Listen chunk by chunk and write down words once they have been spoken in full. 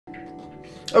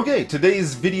Okay,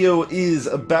 today's video is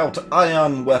about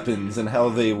ion weapons and how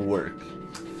they work.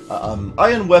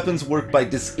 Ion weapons work by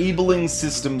disabling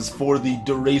systems for the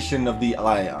duration of the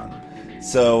ion.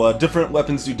 So different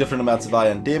weapons do different amounts of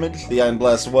ion damage. The Ion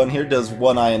Blast 1 here does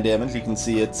 1 ion damage. You can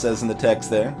see it says in the text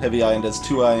there. Heavy Ion does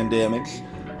 2 ion damage.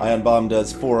 Ion Bomb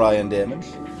does 4 ion damage.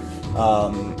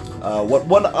 What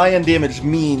 1 ion damage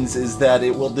means is that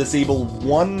it will disable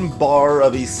 1 bar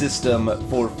of a system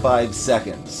for 5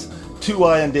 seconds. 2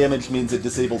 ion damage means it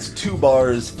disables 2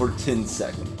 bars for 10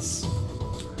 seconds.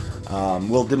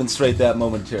 We'll demonstrate that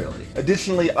momentarily.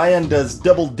 Additionally, ion does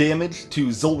double damage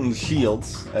to Zoltan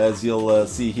shields, as you'll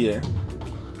see here.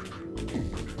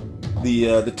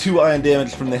 The 2 ion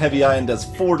damage from the heavy ion does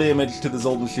 4 damage to the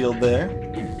Zoltan shield there.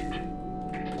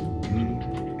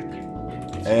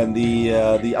 And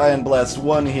the Ion Blast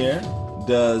 1 here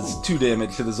does 2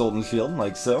 damage to the Zoltan shield,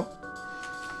 like so.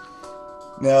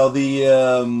 Now,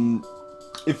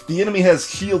 if the enemy has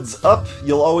shields up,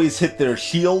 you'll always hit their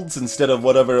shields instead of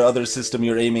whatever other system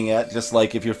you're aiming at, just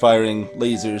like if you're firing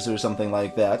lasers or something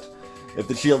like that. If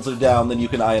the shields are down, then you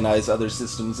can ionize other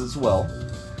systems as well.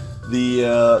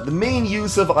 The main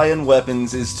use of ion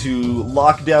weapons is to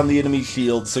lock down the enemy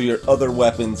shield so your other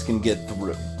weapons can get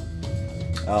through.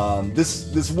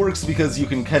 This works because you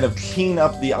can kind of chain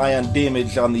up the ion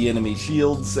damage on the enemy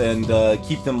shields and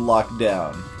keep them locked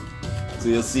down. So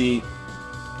you'll see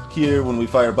here when we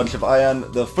fire a bunch of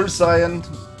ion, the first ion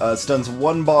stuns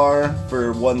 1 bar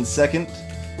for 1 second.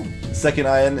 The second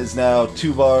ion is now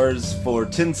 2 bars for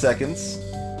 10 seconds.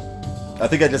 I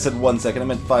think I just said 1 second, I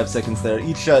meant 5 seconds there.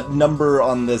 Each number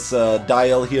on this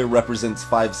dial here represents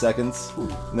 5 seconds.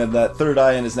 And then that third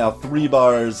ion is now 3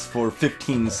 bars for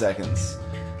 15 seconds.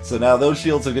 So now those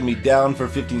shields are going to be down for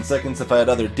 15 seconds. If I had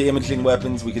other damaging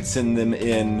weapons, we could send them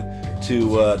in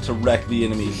to wreck the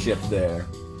enemy ship there.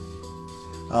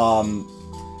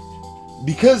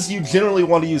 Because you generally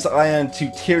want to use ion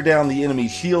to tear down the enemy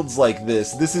shields like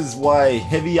this is why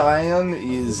heavy ion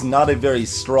is not a very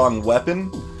strong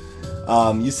weapon.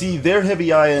 You see, their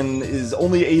heavy ion is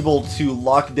only able to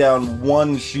lock down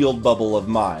 1 shield bubble of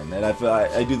mine, and if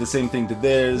I do the same thing to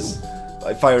theirs,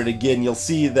 I fire it again, you'll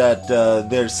see that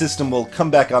their system will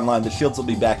come back online, the shields will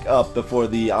be back up before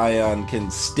the ion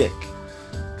can stick,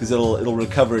 because it'll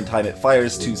recover in time. It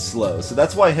fires too slow. So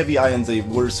that's why heavy ion's a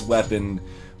worse weapon,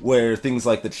 where things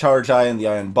like the Charge Ion, the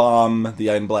Ion Bomb,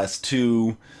 the Ion Blast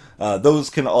 2,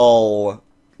 those can all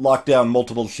lock down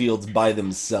multiple shields by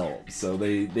themselves, so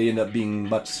they end up being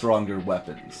much stronger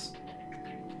weapons.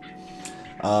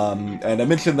 And I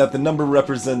mentioned that the number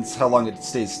represents how long it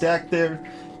stays stacked there.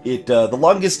 The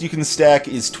longest you can stack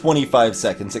is 25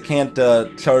 seconds. It can't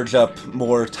charge up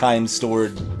more time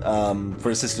stored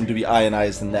for a system to be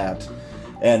ionized than that.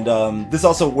 And this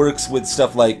also works with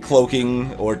stuff like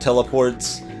cloaking or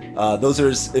teleports. Those are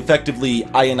effectively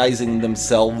ionizing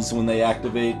themselves when they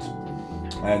activate.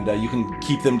 And you can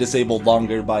keep them disabled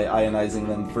longer by ionizing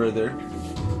them further.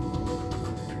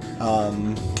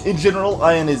 In general,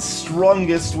 ion is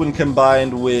strongest when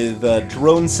combined with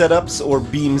drone setups or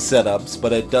beam setups,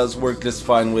 but it does work just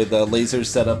fine with laser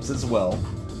setups as well.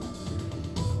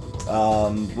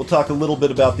 We'll talk a little bit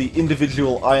about the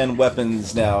individual ion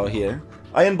weapons now here.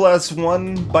 Ion Blast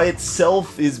 1 by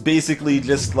itself is basically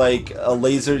just like a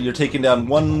laser. You're taking down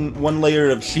one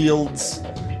layer of shields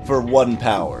for 1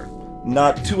 power.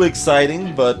 Not too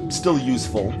exciting, but still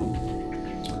useful.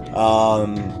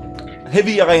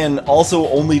 Heavy ion also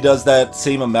only does that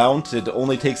same amount. It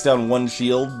only takes down 1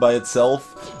 shield by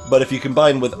itself, but if you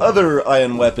combine with other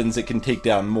ion weapons, it can take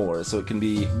down more, so it can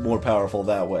be more powerful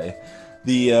that way.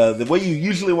 The way you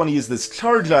usually want to use this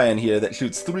Charge Ion here that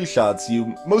shoots 3 shots,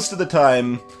 most of the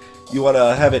time you want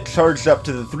to have it charged up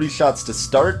to the 3 shots to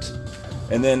start,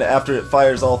 and then after it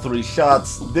fires all 3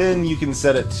 shots, then you can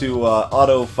set it to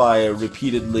auto-fire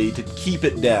repeatedly to keep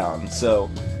it down. So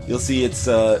you'll see it's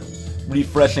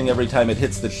refreshing every time it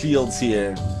hits the shields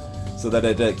here, so that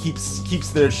it keeps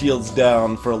their shields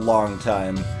down for a long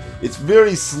time. It's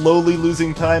very slowly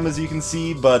losing time, as you can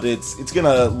see, but it's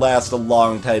gonna last a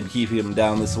long time keeping them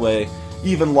down this way,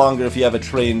 even longer if you have a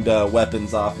trained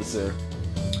weapons officer.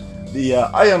 The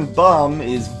Ion Bomb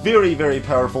is very, very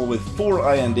powerful with 4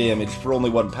 ion damage for only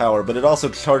 1 power, but it also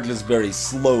charges very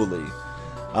slowly.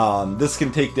 This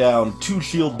can take down 2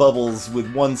 shield bubbles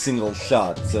with 1 single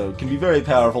shot, so it can be very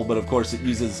powerful, but of course it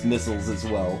uses missiles as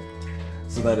well,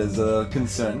 so that is a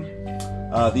concern.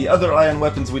 The other ion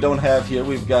weapons we don't have here,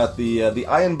 we've got the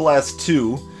Ion Blast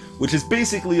 2, which is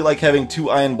basically like having 2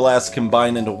 Ion Blasts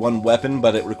combined into 1 weapon,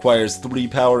 but it requires 3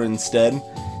 power instead.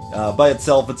 By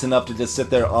itself, it's enough to just sit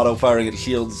there auto-firing at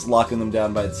shields, locking them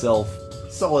down by itself.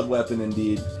 Solid weapon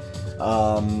indeed.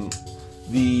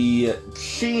 The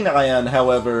Chain Ion,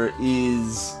 however,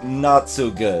 is not so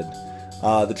good.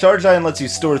 The Charge Ion lets you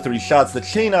store 3 shots. The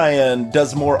Chain Ion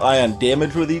does more ion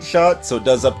damage with each shot, so it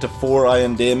does up to 4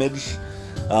 ion damage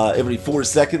every 13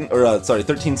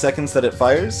 seconds that it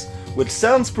fires, which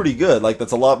sounds pretty good. Like,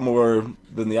 that's a lot more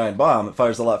than the Ion Bomb. It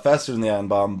fires a lot faster than the Ion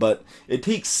Bomb, but it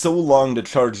takes so long to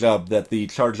charge up that the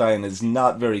Charge Ion is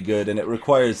not very good, and it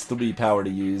requires 3 power to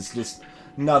use. Just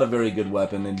not a very good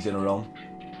weapon in general.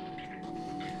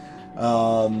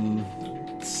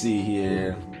 Let's see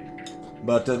here.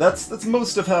 But that's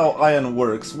most of how Ion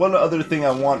works. One other thing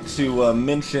I want to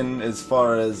mention as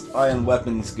far as Ion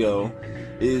weapons go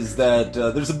is that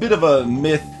there's a bit of a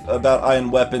myth about Ion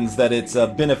weapons that it's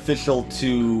beneficial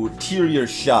to tier your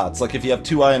shots. Like if you have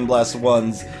 2 Ion Blast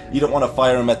 1s, you don't want to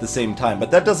fire them at the same time.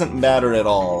 But that doesn't matter at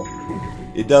all.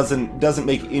 It doesn't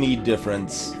make any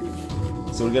difference.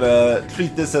 So we're gonna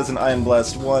treat this as an Ion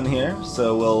Blast 1 here.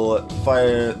 So we'll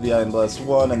fire the Ion Blast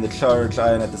 1 and the Charge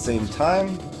Ion at the same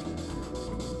time.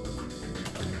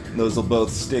 Those will both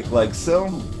stick like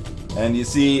so. And you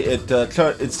see, it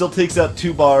still takes out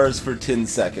 2 bars for 10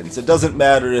 seconds. It doesn't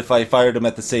matter if I fired them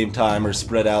at the same time or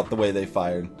spread out the way they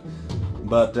fired.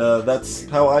 But that's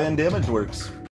how ion damage works.